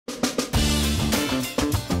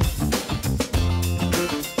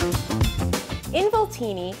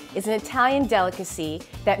involtini is an Italian delicacy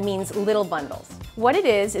that means little bundles. What it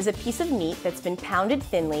is a piece of meat that's been pounded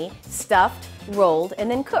thinly, stuffed, rolled, and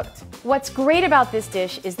then cooked. What's great about this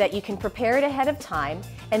dish is that you can prepare it ahead of time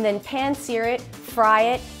and then pan-sear it, fry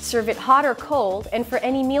it, serve it hot or cold, and for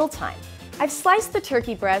any mealtime. I've sliced the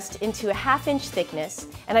turkey breast into a ½ inch thickness,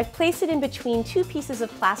 and I've placed it in between 2 pieces of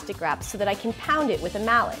plastic wrap so that I can pound it with a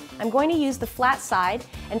mallet. I'm going to use the flat side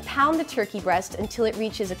and pound the turkey breast until it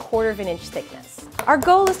reaches a ¼ inch thickness. Our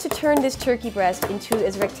goal is to turn this turkey breast into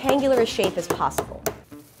as rectangular a shape as possible.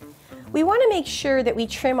 We want to make sure that we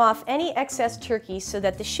trim off any excess turkey so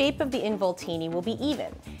that the shape of the involtini will be even.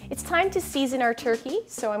 It's time to season our turkey,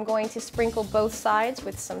 so I'm going to sprinkle both sides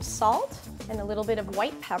with some salt and a little bit of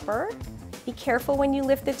white pepper. Be careful when you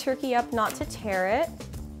lift the turkey up not to tear it.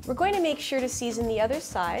 We're going to make sure to season the other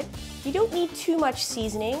side. You don't need too much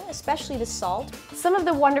seasoning, especially the salt. Some of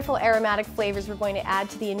the wonderful aromatic flavors we're going to add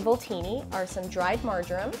to the involtini are some dried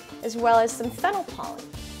marjoram, as well as some fennel pollen.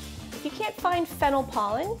 If you can't find fennel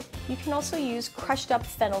pollen, you can also use crushed up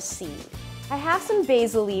fennel seed. I have some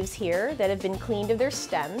basil leaves here that have been cleaned of their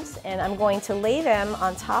stems, and I'm going to lay them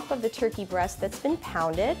on top of the turkey breast that's been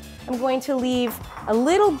pounded. I'm going to leave a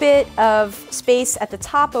little bit of space at the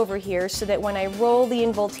top over here so that when I roll the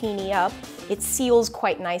involtini up, it seals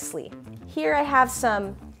quite nicely. Here I have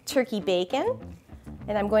some turkey bacon,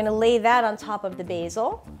 and I'm going to lay that on top of the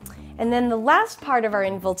basil. And then the last part of our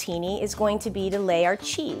involtini is going to be to lay our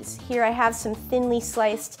cheese. Here I have some thinly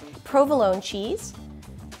sliced provolone cheese,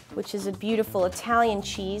 which is a beautiful Italian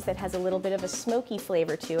cheese that has a little bit of a smoky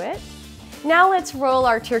flavor to it. Now let's roll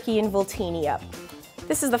our turkey involtini up.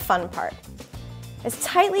 This is the fun part. As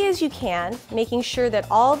tightly as you can, making sure that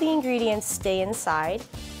all the ingredients stay inside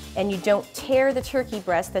and you don't tear the turkey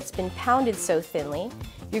breast that's been pounded so thinly,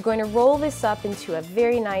 you're going to roll this up into a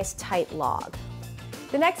very nice tight log.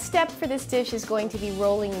 The next step for this dish is going to be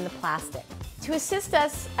rolling in the plastic. To assist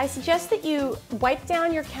us, I suggest that you wipe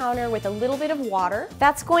down your counter with a little bit of water.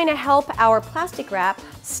 That's going to help our plastic wrap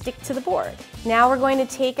stick to the board. Now we're going to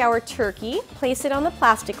take our turkey, place it on the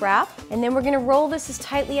plastic wrap, and then we're going to roll this as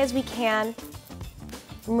tightly as we can.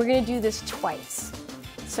 And we're going to do this twice.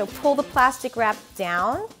 So pull the plastic wrap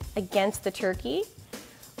down against the turkey,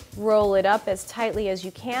 roll it up as tightly as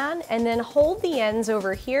you can, and then hold the ends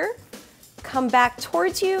over here, come back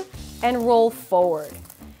towards you, and roll forward.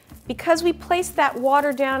 Because we placed that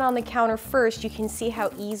water down on the counter first, you can see how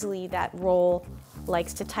easily that roll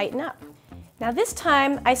likes to tighten up. Now this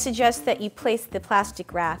time, I suggest that you place the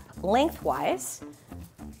plastic wrap lengthwise,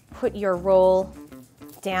 put your roll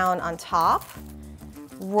down on top,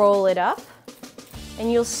 roll it up, and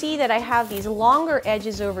you'll see that I have these longer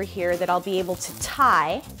edges over here that I'll be able to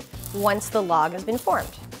tie once the log has been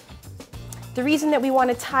formed. The reason that we want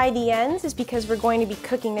to tie the ends is because we're going to be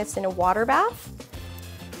cooking this in a water bath.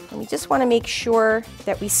 And we just want to make sure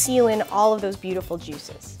that we seal in all of those beautiful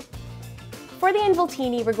juices. For the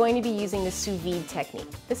involtini, we're going to be using the sous vide technique.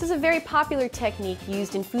 This is a very popular technique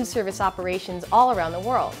used in food service operations all around the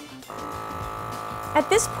world. At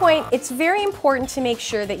this point, it's very important to make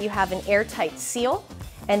sure that you have an airtight seal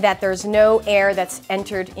and that there's no air that's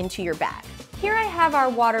entered into your bag. Here I have our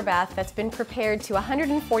water bath that's been prepared to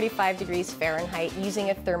 145 degrees Fahrenheit using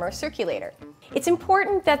a thermocirculator. It's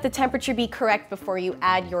important that the temperature be correct before you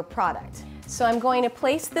add your product. So I'm going to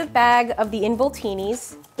place the bag of the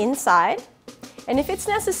involtinis inside, and if it's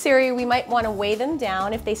necessary, we might want to weigh them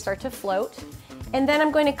down if they start to float. And then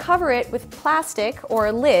I'm going to cover it with plastic or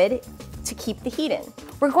a lid to keep the heat in.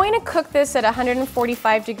 We're going to cook this at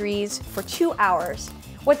 145 degrees for 2 hours.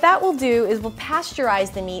 What that will do is we'll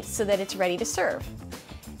pasteurize the meat so that it's ready to serve.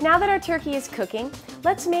 Now that our turkey is cooking,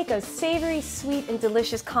 let's make a savory, sweet, and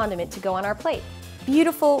delicious condiment to go on our plate.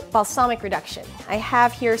 Beautiful balsamic reduction. I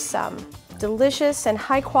have here some delicious and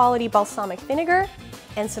high-quality balsamic vinegar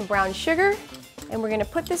and some brown sugar, and we're going to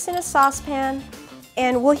put this in a saucepan,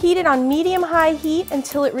 and we'll heat it on medium-high heat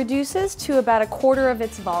until it reduces to about 1/4 of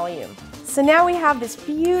its volume. So now we have this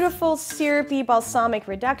beautiful, syrupy balsamic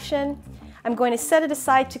reduction. I'm going to set it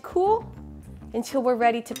aside to cool until we're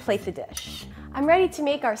ready to plate the dish. I'm ready to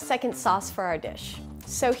make our second sauce for our dish.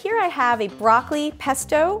 So here I have a broccoli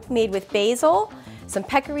pesto made with basil, some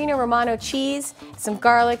pecorino romano cheese, some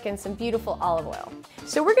garlic, and some beautiful olive oil.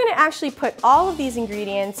 So we're going to actually put all of these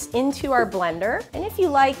ingredients into our blender, and if you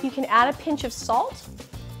like, you can add a pinch of salt.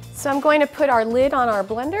 So I'm going to put our lid on our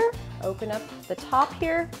blender, open up the top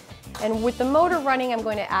here, and with the motor running, I'm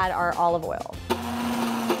going to add our olive oil.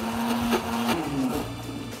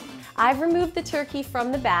 I've removed the turkey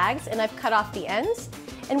from the bags and I've cut off the ends.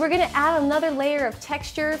 And we're going to add another layer of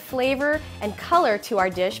texture, flavor, and color to our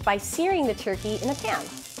dish by searing the turkey in a pan.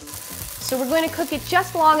 So we're going to cook it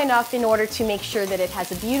just long enough in order to make sure that it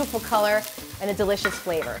has a beautiful color and a delicious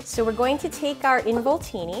flavor. So we're going to take our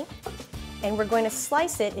involtini and we're going to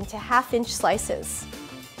slice it into half-inch slices.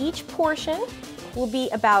 Each portion will be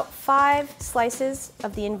about 5 slices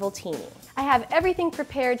of the involtini. I have everything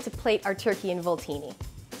prepared to plate our turkey involtini.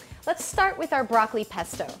 Let's start with our broccoli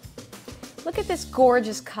pesto. Look at this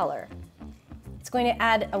gorgeous color. It's going to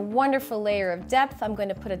add a wonderful layer of depth. I'm going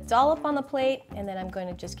to put a dollop on the plate and then I'm going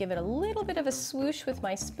to just give it a little bit of a swoosh with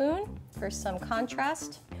my spoon for some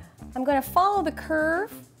contrast. I'm going to follow the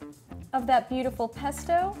curve of that beautiful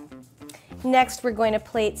pesto. Next, we're going to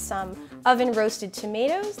plate some oven roasted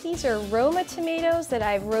tomatoes. These are Roma tomatoes that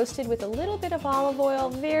I've roasted with a little bit of olive oil,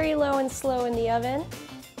 very low and slow in the oven.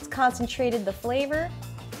 It's concentrated the flavor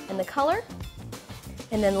and the color.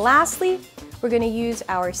 And then lastly, we're going to use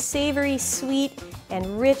our savory, sweet,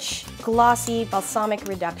 and rich, glossy balsamic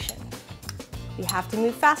reduction. You have to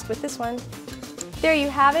move fast with this one. There you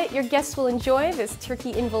have it. Your guests will enjoy this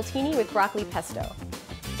turkey involtini with broccoli pesto.